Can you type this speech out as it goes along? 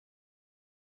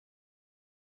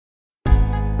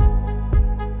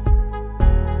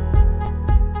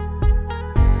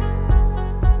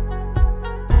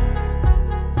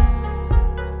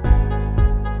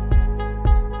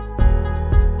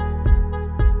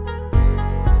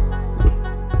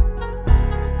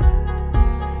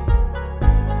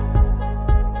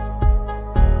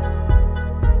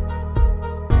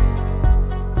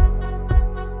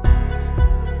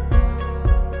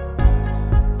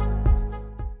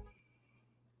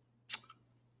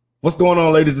What's going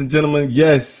on, ladies and gentlemen?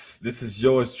 Yes, this is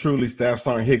yours truly, Staff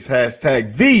Sergeant Hicks,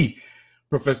 hashtag the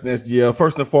professional SGL.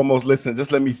 First and foremost, listen,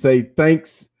 just let me say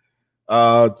thanks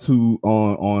to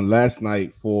on last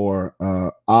night for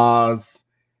Oz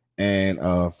and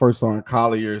First Sergeant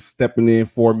Collier stepping in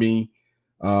for me,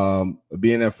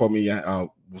 being there for me. I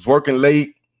was working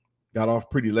late, got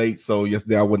off pretty late, so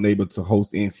yesterday I wasn't able to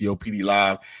host NCOPD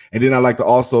Live. And then I'd like to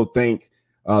also thank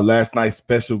last night's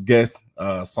special guest,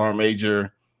 Sergeant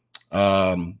Major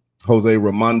Jose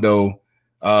Ramondo,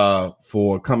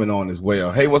 for coming on as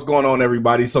well. Hey, what's going on,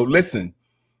 everybody? So listen,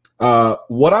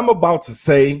 what I'm about to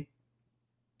say,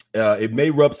 it may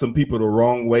rub some people the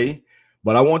wrong way,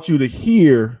 but I want you to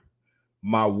hear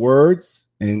my words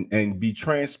and be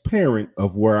transparent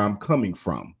of where I'm coming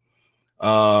from.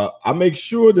 I make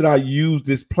sure that I use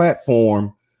this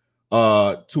platform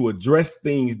to address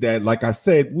things that, like I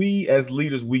said, we as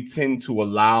leaders, we tend to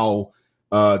allow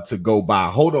to go by.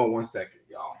 Hold on one second,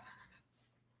 y'all.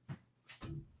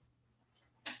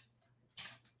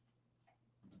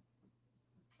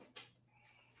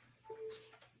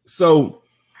 So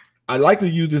I like to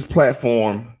use this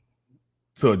platform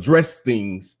to address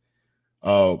things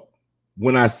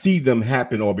when I see them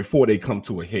happen or before they come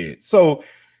to a head. So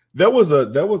and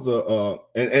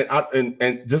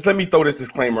just let me throw this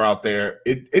disclaimer out there.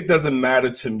 It doesn't matter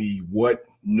to me what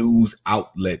news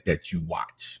outlet that you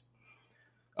watch.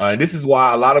 And this is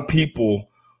why a lot of people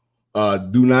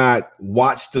do not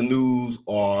watch the news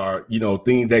or,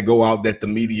 things that go out that the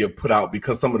media put out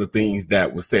because some of the things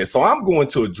that was said. So I'm going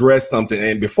to address something.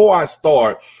 And before I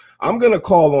start, I'm going to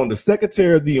call on the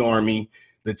Secretary of the Army,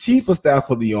 the Chief of Staff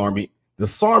of the Army, the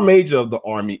Sergeant Major of the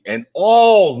Army, and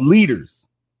all leaders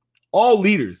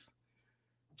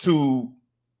to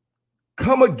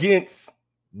come against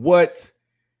what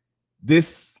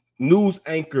this news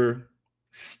anchor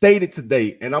stated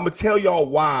today. And I'm going to tell y'all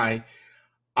why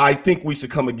I think we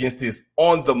should come against this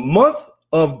on the month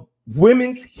of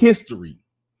women's history.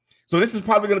 So this is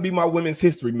probably going to be my women's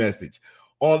history message.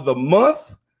 On the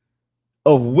month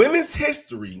of women's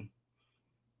history,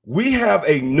 we have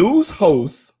a news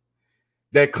host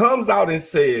that comes out and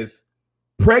says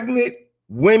pregnant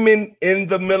women in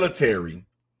the military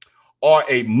are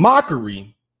a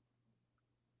mockery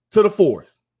to the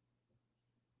force.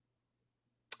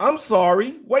 I'm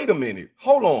sorry. Wait a minute.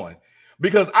 Hold on.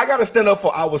 Because I got to stand up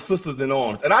for our sisters in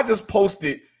arms. And I just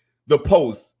posted the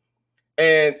post.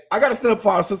 And I got to stand up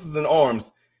for our sisters in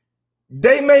arms.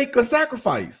 They make a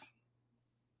sacrifice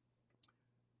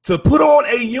to put on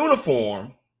a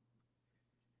uniform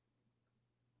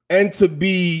and to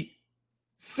be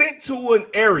sent to an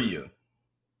area.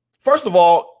 First of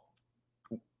all,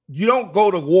 you don't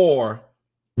go to war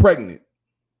pregnant.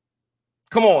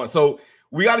 Come on. So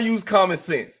we got to use common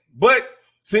sense. But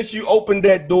since you opened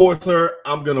that door, sir,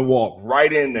 I'm going to walk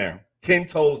right in there, 10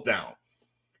 toes down.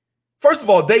 First of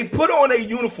all, they put on a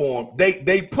uniform.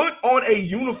 They put on a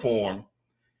uniform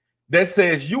that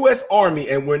says U.S. Army,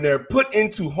 and when they're put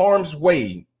into harm's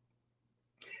way,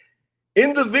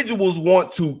 individuals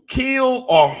want to kill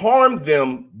or harm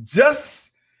them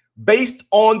just based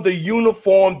on the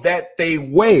uniform that they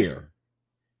wear.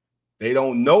 They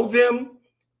don't know them,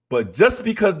 but just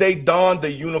because they don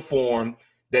the uniform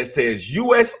that says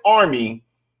U.S. Army,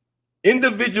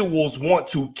 individuals want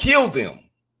to kill them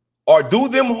or do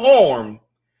them harm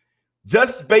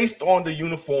just based on the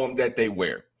uniform that they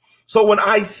wear. So when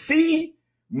I see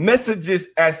messages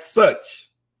as such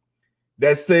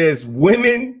that says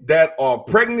women that are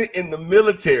pregnant in the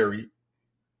military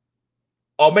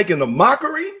are making a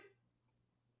mockery,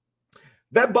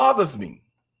 that bothers me.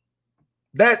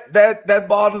 That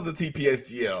bothers the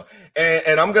TPSGL.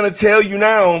 And I'm going to tell you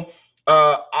now,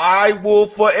 I will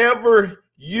forever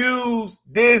use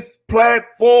this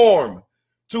platform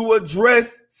to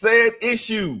address said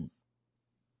issues.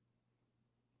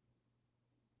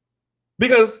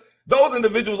 Because those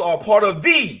individuals are part of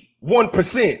the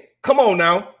 1%. Come on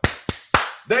now.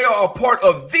 They are a part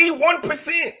of the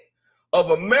 1% of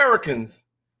Americans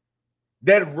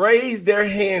that raise their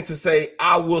hand to say,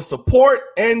 I will support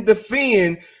and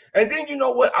defend. And then you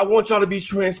know what? I want y'all to be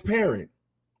transparent.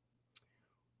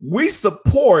 We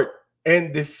support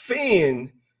and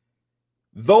defend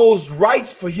those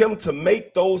rights for him to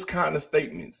make those kind of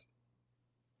statements.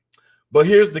 But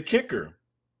here's the kicker.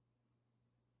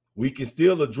 We can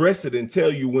still address it and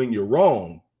tell you when you're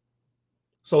wrong.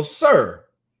 So, sir,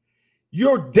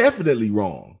 you're definitely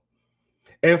wrong.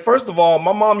 And first of all,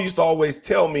 my mom used to always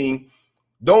tell me,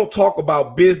 don't talk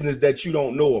about business that you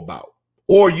don't know about.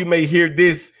 Or you may hear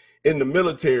this in the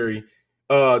military,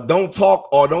 don't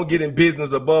talk or don't get in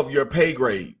business above your pay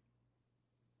grade.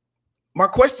 my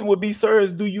question would be, sir,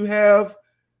 is do you have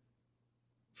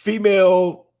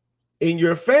female in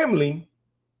your family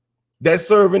that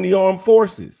serve in the armed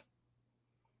forces?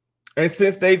 And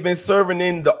since they've been serving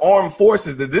in the armed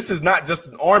forces, that this is not just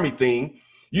an army thing,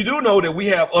 you do know that we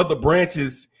have other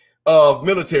branches of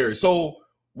military. So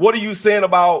what are you saying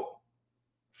about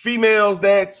females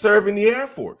that serve in the Air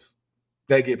Force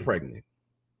that get pregnant?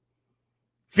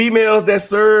 Females that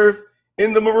serve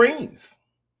in the Marines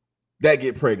that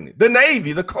get pregnant. The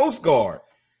Navy, the Coast Guard,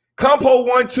 Compo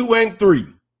 1, 2, and 3.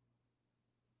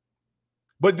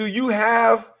 But do you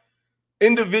have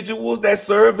individuals that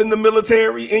serve in the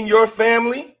military in your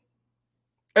family?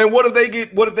 And what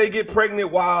if they get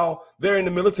pregnant while they're in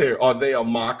the military? Are they a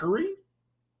mockery?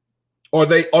 Are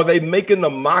they making a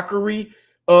mockery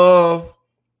of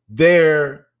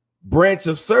their branch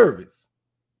of service?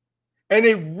 And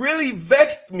it really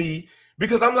vexed me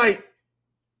because I'm like,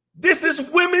 this is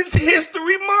Women's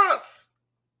History Month.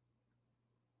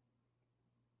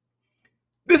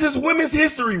 This is Women's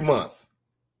History Month.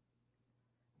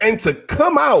 And to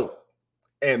come out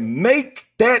and make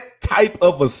that type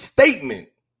of a statement,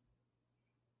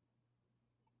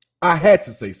 I had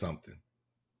to say something.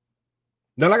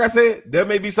 Now, like I said, there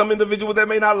may be some individuals that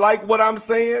may not like what I'm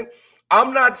saying.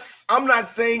 I'm not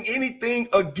saying anything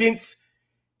against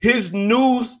his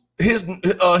news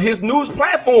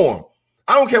platform.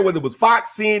 I don't care whether it was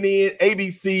Fox, CNN,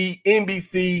 ABC,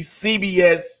 NBC,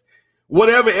 CBS,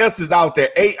 whatever else is out there.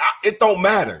 It don't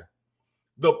matter.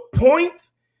 The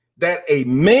point that a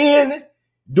man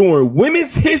during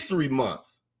Women's History Month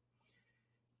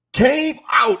came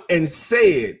out and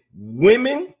said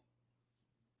women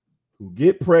who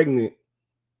get pregnant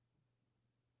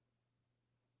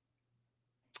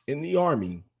in the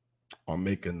Army are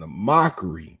making a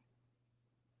mockery.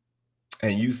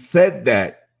 And you said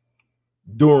that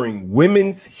during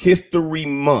Women's History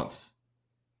Month.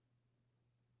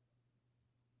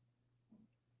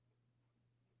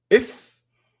 It's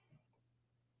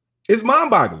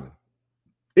mind-boggling.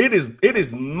 It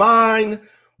is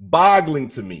mind-boggling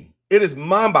to me. It is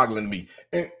mind-boggling to me.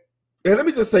 And let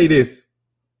me just say this.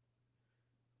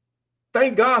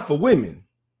 Thank God for women.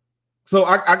 So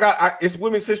it's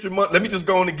Women's History Month. Let me just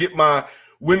go on and get my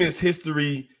Women's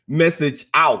History message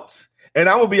out. And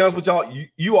I'm gonna be honest with y'all.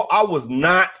 I was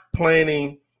not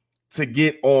planning to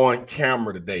get on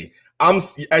camera today.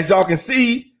 As y'all can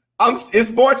see, it's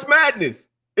March Madness.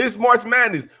 It's March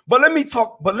Madness. But let me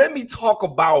talk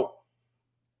about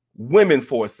women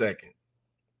for a second.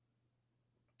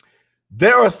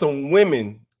 There are some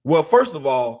women. Well, first of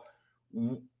all,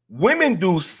 women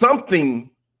do something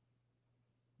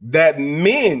that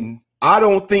men, I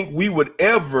don't think we would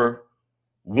ever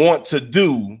want to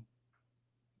do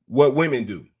what women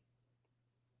do.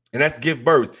 And that's give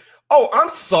birth. Oh, I'm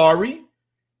sorry.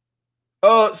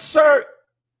 Sir,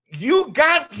 you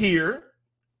got here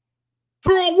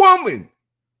through a woman.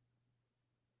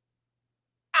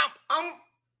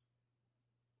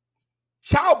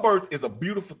 Childbirth is a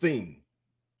beautiful thing.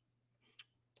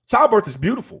 Childbirth is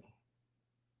beautiful.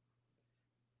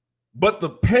 But the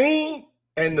pain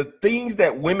and the things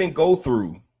that women go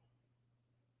through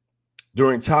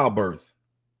during childbirth,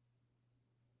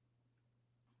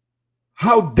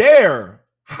 how dare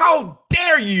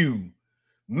you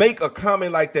make a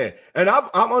comment like that? And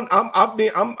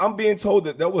I'm being told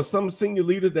that there was some senior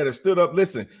leaders that have stood up.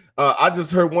 Listen, I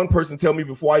just heard one person tell me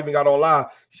before I even got on live,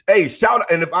 hey, shout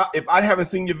out, and if I haven't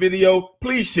seen your video,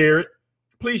 please share it.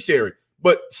 Please share it.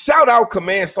 But shout out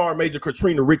Command Sergeant Major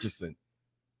Katrina Richardson.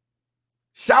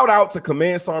 Shout out to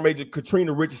Command Sergeant Major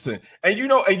Katrina Richardson. And you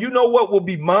know what will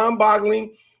be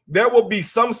mind-boggling? There will be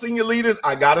some senior leaders,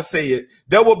 I gotta say it,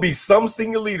 there will be some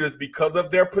senior leaders because of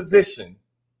their position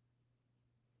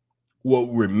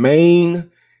will remain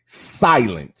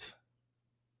silent,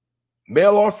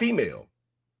 male or female.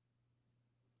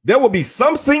 There will be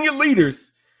some senior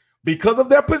leaders because of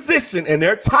their position and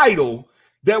their title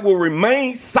that will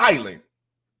remain silent.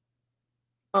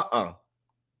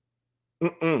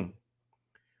 When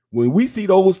we see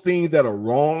those things that are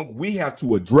wrong, we have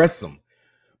to address them,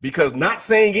 because not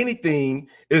saying anything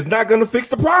is not going to fix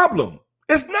the problem.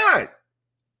 It's not.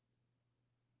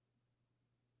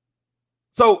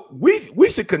 So we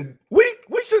shouldn't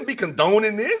be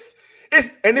condoning this.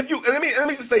 Let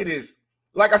me just say this.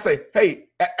 Like I say, hey,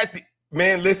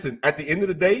 listen, at the end of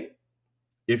the day,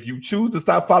 if you choose to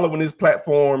stop following this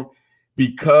platform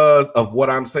because of what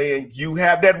I'm saying, you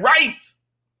have that right.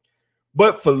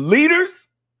 But for leaders,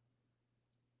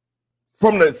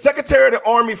 from the Secretary of the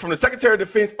Army, from the Secretary of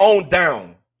Defense on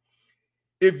down,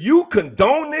 if you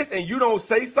condone this and you don't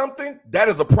say something, that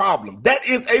is a problem. That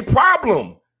is a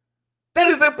problem. That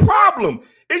is is a problem.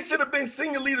 It should have been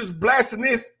senior leaders blasting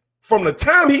this from the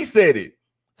time he said it.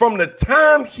 From the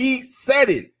time he said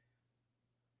it.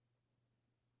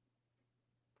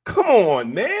 Come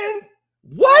on, man.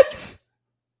 What?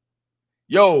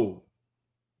 Yo.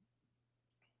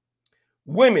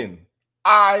 Women,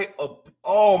 I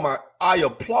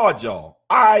applaud y'all.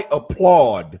 I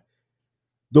applaud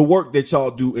the work that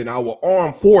y'all do in our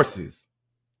armed forces.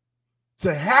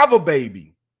 To have a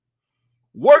baby,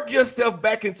 work yourself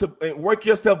back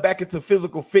into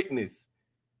physical fitness,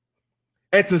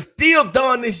 and to still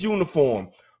don this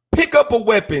uniform, pick up a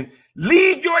weapon,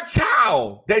 leave your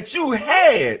child that you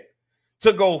had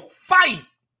to go fight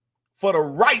for the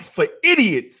rights for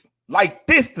idiots like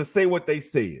this to say what they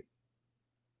said.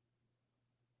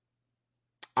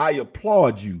 I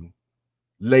applaud you,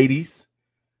 ladies.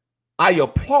 I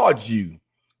applaud you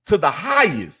to the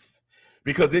highest,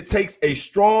 because it takes a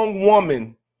strong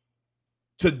woman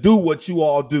to do what you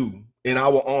all do in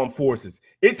our armed forces.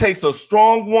 It takes a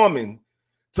strong woman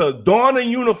to don a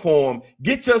uniform,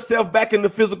 get yourself back into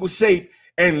physical shape,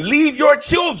 and leave your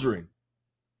children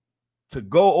to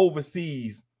go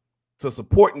overseas to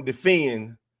support and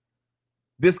defend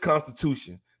this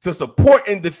Constitution, to support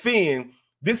and defend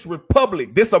this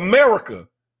republic, this America.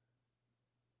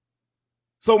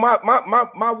 So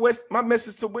my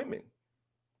message to women: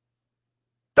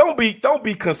 don't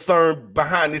be concerned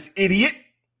behind this idiot.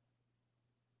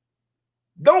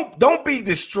 Don't be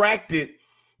distracted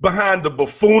behind the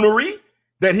buffoonery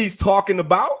that he's talking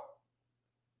about.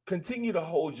 Continue to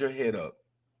hold your head up.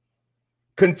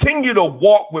 Continue to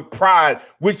walk with pride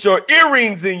with your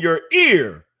earrings in your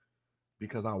ear,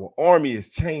 because our army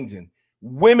is changing.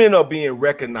 Women are being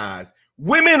recognized.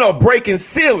 Women are breaking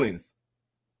ceilings.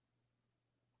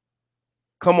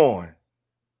 Come on.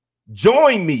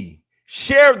 Join me.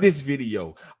 Share this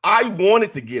video. I want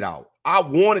it to get out. I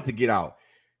want it to get out.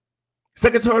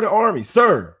 Secretary of the Army,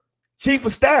 sir, Chief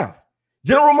of Staff,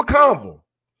 General McConville,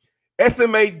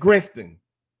 SMA Grinston,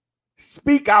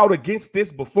 speak out against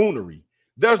this buffoonery.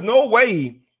 There's no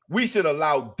way we should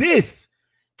allow this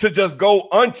to just go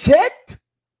unchecked.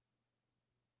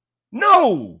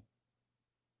 No.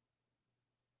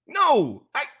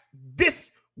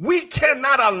 We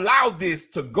cannot allow this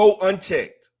to go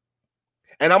unchecked.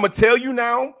 And I'm going to tell you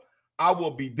now, I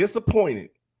will be disappointed.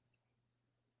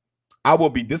 I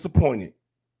will be disappointed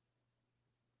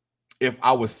if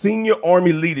our senior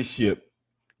Army leadership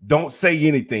don't say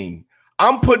anything.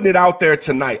 I'm putting it out there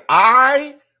tonight.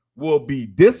 I will be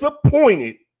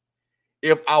disappointed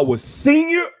if our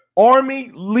senior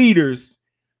Army leaders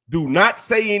do not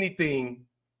say anything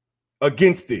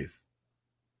against this.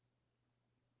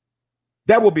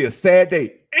 That will be a sad day.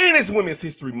 And it's Women's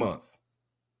History Month.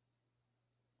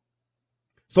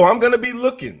 So I'm going to be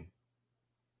looking.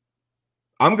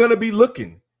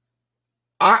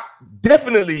 I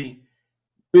definitely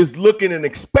is looking and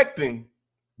expecting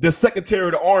the Secretary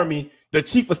of the Army, the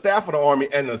Chief of Staff of the Army,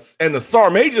 and the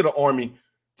Sergeant Major of the Army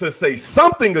to say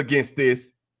something against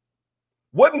this.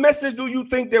 What message do you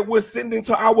think that we're sending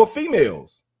to our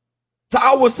females, to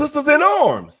our sisters in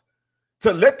arms,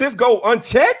 to let this go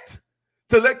unchecked,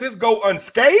 to let this go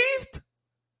unscathed?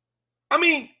 I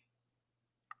mean,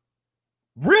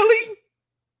 really?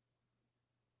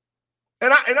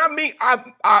 And I mean,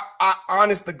 I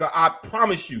honest to God, I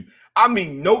promise you, I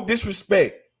mean no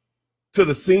disrespect to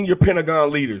the senior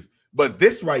Pentagon leaders, but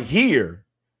this right here,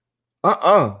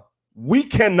 we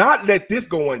cannot let this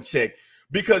go unchecked,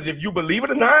 because if you believe it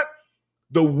or not,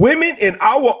 the women in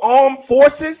our armed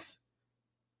forces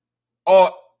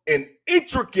are an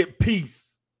intricate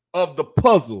piece of the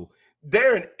puzzle.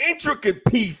 They're an intricate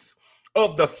piece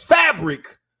of the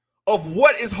fabric of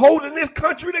what is holding this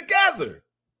country together.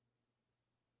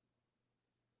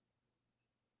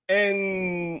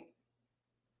 And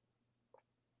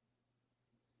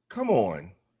come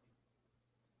on.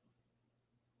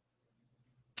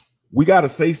 We got to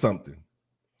say something.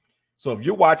 So if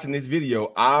you're watching this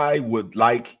video, I would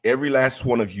like every last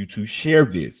one of you to share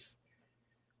this.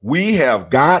 We have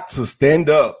got to stand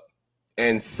up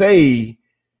and say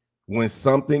when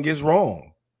something is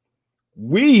wrong.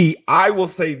 I will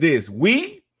say this,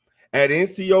 we at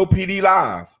NCOPD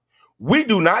Live, we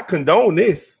do not condone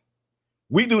this.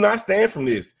 We do not stand from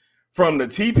this. From the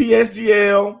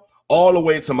TPSGL all the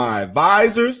way to my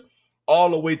advisors, all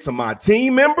the way to my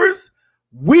team members,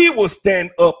 we will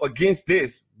stand up against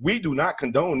this. We do not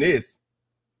condone this.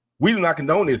 We do not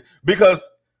condone this, because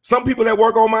some people that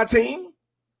work on my team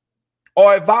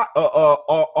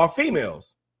are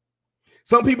females.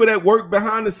 Some people that work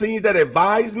behind the scenes that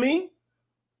advise me,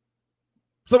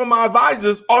 some of my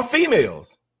advisors are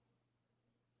females.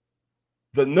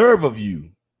 The nerve of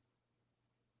you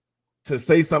to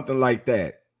say something like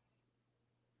that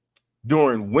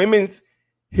during Women's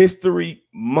History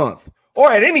Month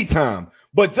or at any time,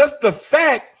 but just the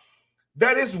fact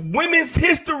that it's Women's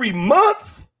History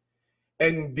Month.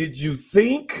 And did you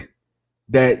think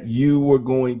that you were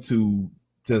going to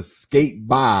just skate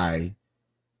by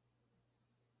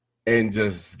and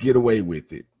just get away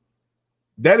with it?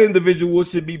 That individual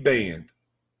should be banned.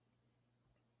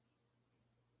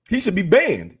 He should be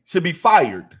banned, should be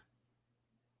fired.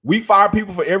 We fire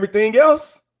people for everything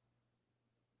else.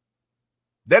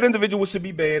 That individual should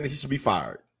be banned and he should be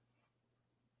fired.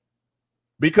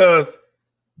 Because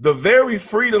the very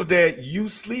freedom that you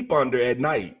sleep under at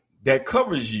night that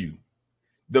covers you,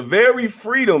 the very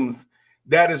freedoms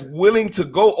that is willing to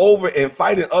go over and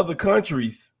fight in other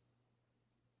countries,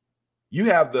 you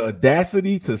have the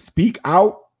audacity to speak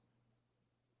out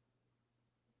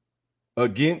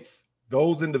against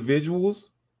those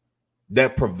individuals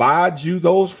that provide you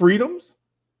those freedoms?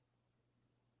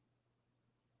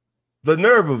 The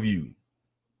nerve of you.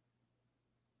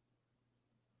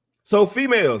 So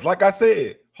females, like I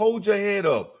said, hold your head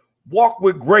up, walk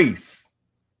with grace,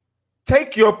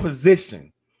 take your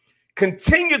position,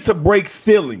 continue to break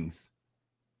ceilings,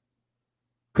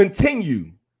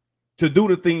 continue to do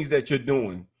the things that you're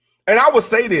doing. And I would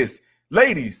say this,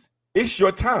 ladies, it's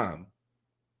your time.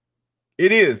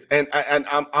 It is, and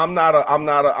I'm not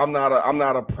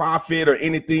a prophet or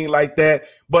anything like that,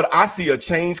 but I see a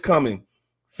change coming.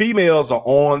 Females are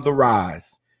on the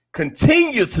rise.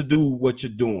 Continue to do what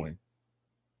you're doing.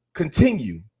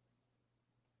 Continue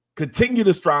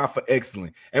to strive for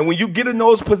excellence. And when you get in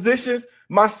those positions,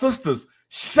 my sisters,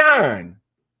 shine.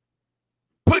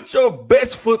 Put your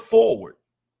best foot forward.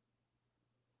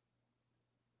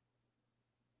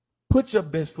 Put your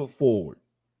best foot forward.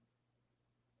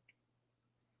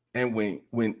 And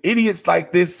when idiots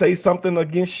like this say something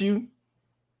against you,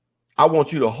 I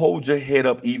want you to hold your head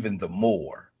up even the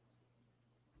more.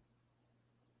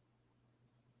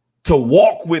 To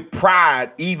walk with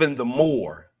pride even the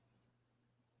more.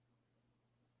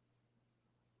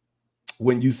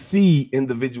 When you see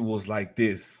individuals like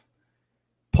this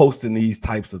posting these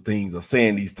types of things or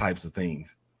saying these types of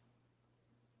things,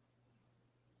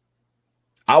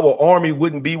 our army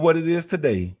wouldn't be what it is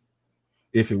today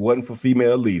if it wasn't for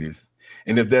female leaders.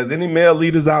 And if there's any male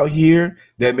leaders out here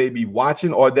that may be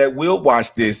watching or that will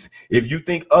watch this, if you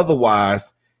think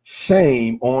otherwise,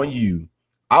 shame on you.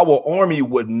 Our army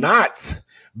would not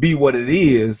be what it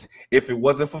is if it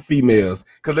wasn't for females.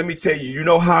 Because let me tell you, you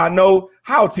know how I know?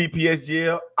 How,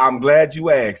 TPSGL? I'm glad you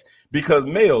asked. Because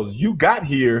males, you got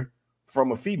here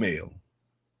from a female.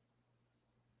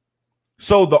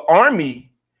 So the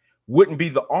army wouldn't be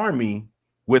the army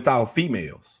without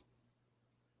females.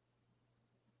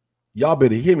 Y'all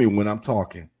better hear me when I'm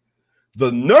talking.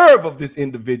 The nerve of this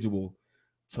individual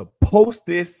to post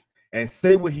this and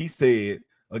say what he said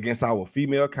against our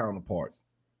female counterparts.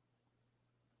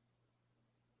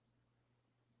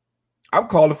 I'm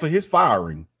calling for his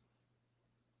firing.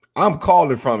 I'm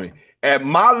calling from it. At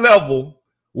my level,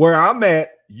 where I'm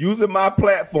at, using my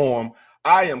platform,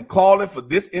 I am calling for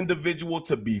this individual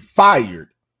to be fired.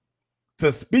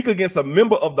 To speak against a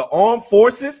member of the armed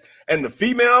forces and the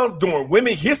females during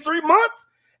Women's History Month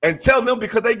and tell them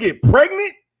because they get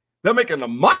pregnant, they're making a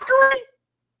mockery.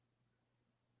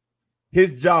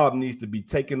 His job needs to be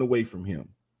taken away from him.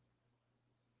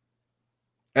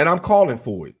 And I'm calling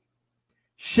for it.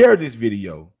 Share this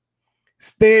video.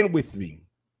 Stand with me.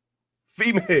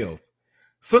 Females,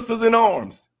 sisters in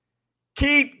arms,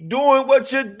 keep doing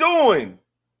what you're doing.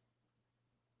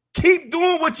 Keep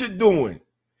doing what you're doing.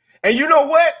 And you know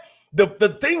what? The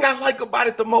thing I like about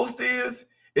it the most is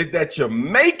that you're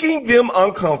making them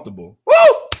uncomfortable.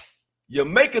 Woo! You're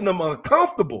making them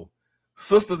uncomfortable.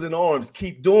 Sisters in arms,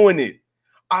 keep doing it.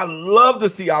 I love to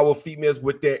see our females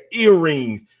with their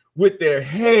earrings, with their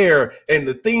hair, and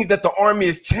the things that the army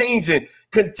is changing.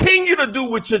 Continue to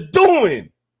do what you're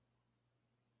doing.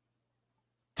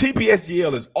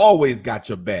 TPSGL has always got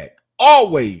your back.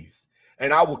 Always.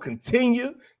 And I will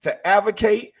continue to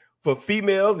advocate for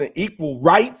females and equal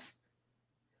rights,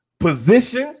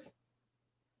 positions,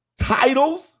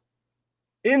 titles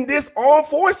in this armed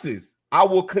forces. I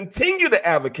will continue to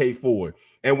advocate for it.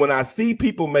 And when I see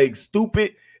people make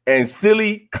stupid and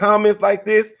silly comments like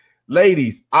this,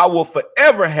 ladies, I will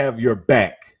forever have your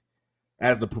back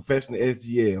as the professional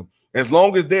SGL. As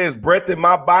long as there's breath in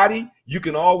my body, you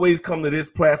can always come to this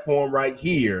platform right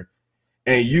here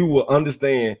and you will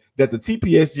understand that the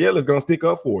TPSGL is going to stick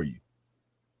up for you.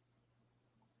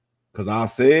 Because I'll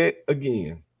say it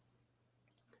again,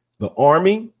 the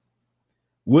Army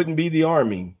wouldn't be the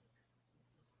Army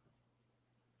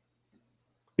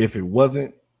if it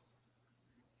wasn't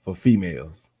for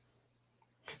females.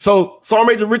 So,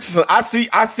 Sergeant Major Richardson, I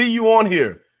see you on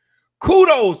here.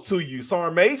 Kudos to you,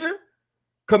 Sergeant Major.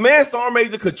 Command Sergeant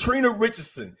Major Katrina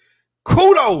Richardson.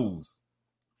 Kudos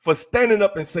for standing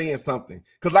up and saying something.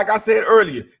 Because like I said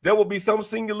earlier, there will be some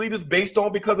senior leaders based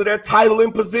on because of their title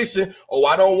and position. Oh,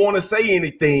 I don't want to say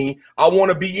anything. I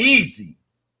want to be easy.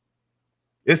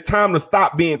 It's time to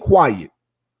stop being quiet.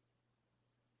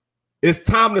 It's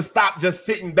time to stop just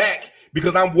sitting back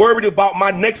because I'm worried about my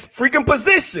next freaking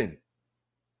position.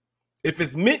 If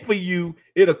it's meant for you,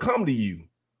 it'll come to you.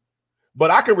 But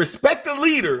I can respect the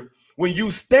leader when you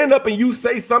stand up and you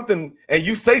say something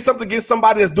against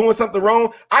somebody that's doing something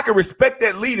wrong. I can respect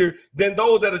that leader than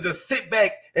those that'll just sit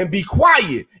back and be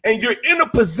quiet. And you're in a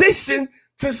position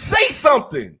to say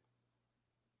something.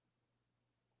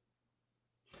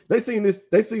 They sing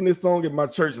this song at my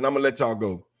church, and I'm gonna let y'all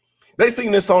go. They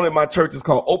sing this song at my church. It's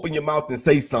called "Open Your Mouth and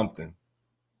Say Something."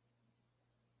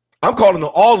 I'm calling on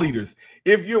all leaders.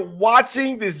 If you're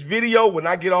watching this video, when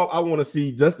I get off, I want to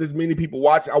see just as many people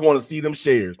watching. I want to see them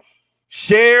shares.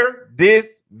 Share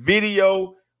this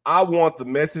video. I want the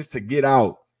message to get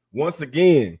out. Once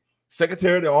again,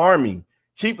 Secretary of the Army,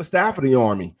 Chief of Staff of the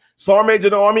Army, Sergeant Major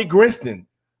of the Army Grinston,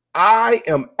 I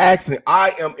am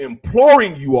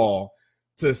imploring you all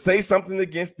to say something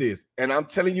against this. And I'm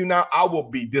telling you now, I will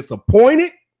be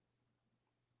disappointed.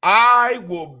 I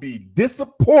will be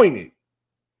disappointed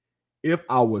if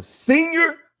our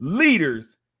senior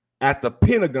leaders at the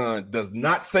Pentagon does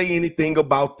not say anything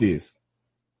about this.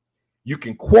 You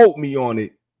can quote me on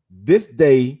it this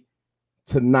day,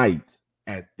 tonight,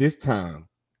 at this time.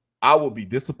 I will be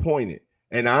disappointed.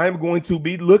 And I'm going to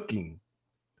be looking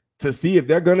to see if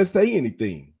they're going to say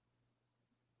anything.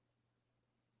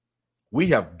 We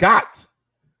have got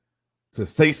to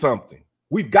say something.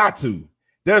 We've got to.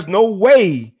 There's no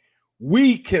way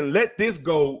we can let this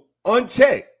go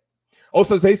unchecked. Oh,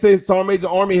 so they say Sergeant Major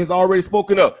Army has already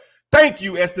spoken up. Thank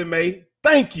you, SMA.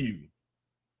 Thank you.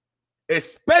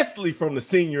 Especially from the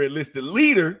senior enlisted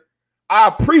leader. I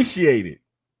appreciate it.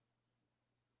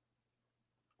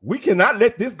 We cannot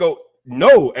let this go.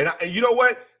 No. And you know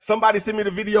what? Somebody sent me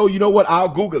the video. You know what? I'll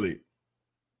Google it.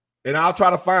 And I'll try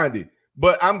to find it.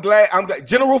 But I'm glad.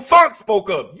 General Funk spoke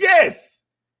up. Yes.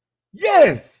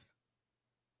 Yes.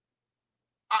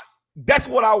 That's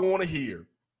what I want to hear.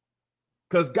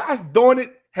 Because gosh darn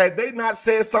it, had they not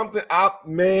said something,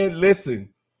 man, listen.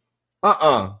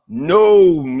 No.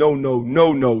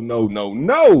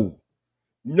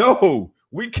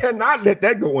 We cannot let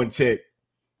that go unchecked.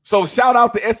 So shout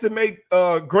out to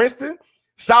SMA Grinston.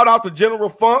 Shout out to General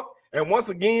Funk. And once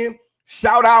again,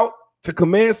 shout out to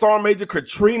Command Sergeant Major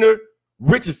Katrina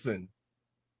Richardson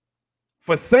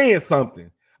for saying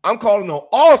something. I'm calling on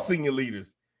all senior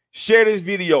leaders. Share this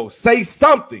video. Say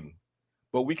something.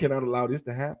 But we cannot allow this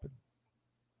to happen.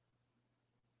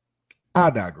 I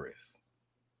digress.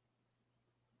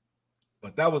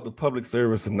 But that was the public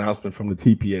service announcement from the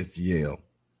TPSGL.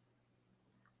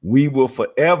 We will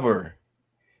forever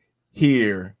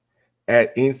here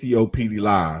at NCOPD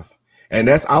Live. And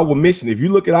that's our mission. If you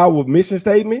look at our mission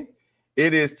statement,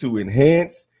 it is to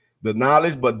enhance the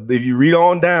knowledge. But if you read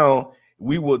on down,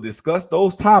 we will discuss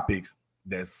those topics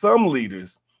that some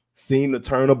leaders seem to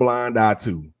turn a blind eye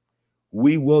to.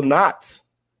 We will not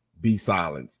be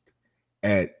silenced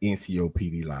at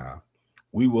NCOPD Live.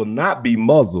 We will not be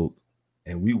muzzled,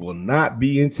 and we will not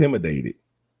be intimidated.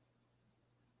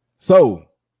 So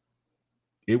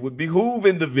it would behoove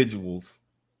individuals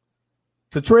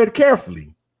to tread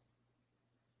carefully.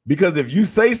 Because if you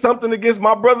say something against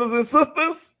my brothers and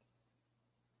sisters,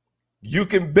 you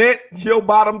can bet your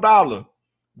bottom dollar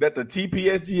that the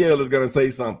TPSGL is going to say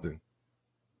something.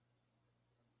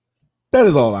 That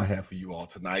is all I have for you all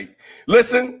tonight.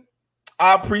 Listen,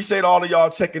 I appreciate all of y'all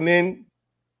checking in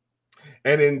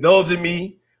and indulging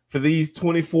me for these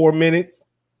 24 minutes.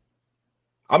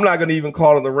 I'm not going to even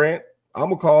call it a rant. I'm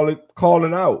going to call it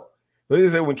calling out. They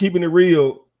say when keeping it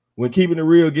real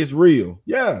gets real.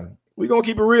 Yeah, we're going to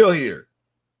keep it real here.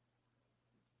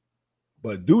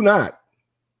 But do not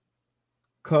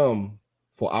come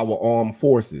for our armed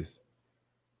forces,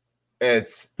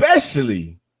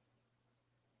 especially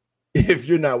if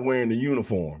you're not wearing the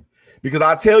uniform. Because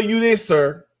I tell you this,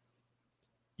 sir,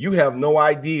 you have no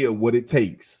idea what it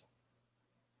takes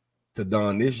to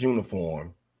don this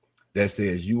uniform that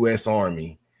says U.S.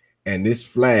 Army and this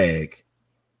flag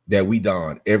that we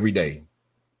don every day.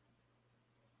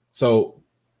 So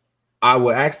I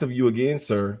will ask of you again,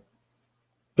 sir,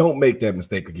 don't make that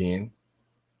mistake again.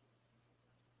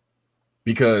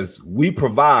 Because we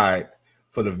provide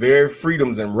for the very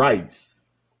freedoms and rights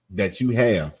that you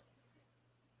have.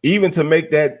 even to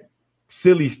make that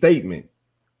silly statement,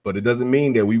 but it doesn't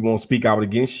mean that we won't speak out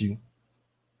against you.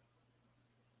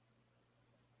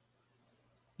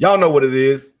 Y'all know what it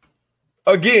is.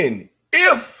 Again,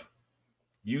 if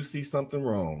you see something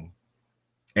wrong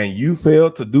and you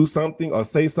fail to do something or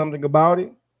say something about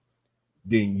it,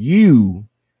 then you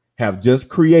have just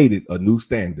created a new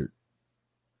standard.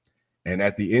 And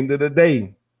at the end of the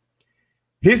day,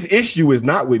 his issue is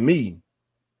not with me,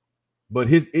 but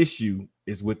his issue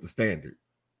is with the standard.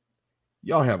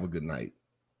 Y'all have a good night.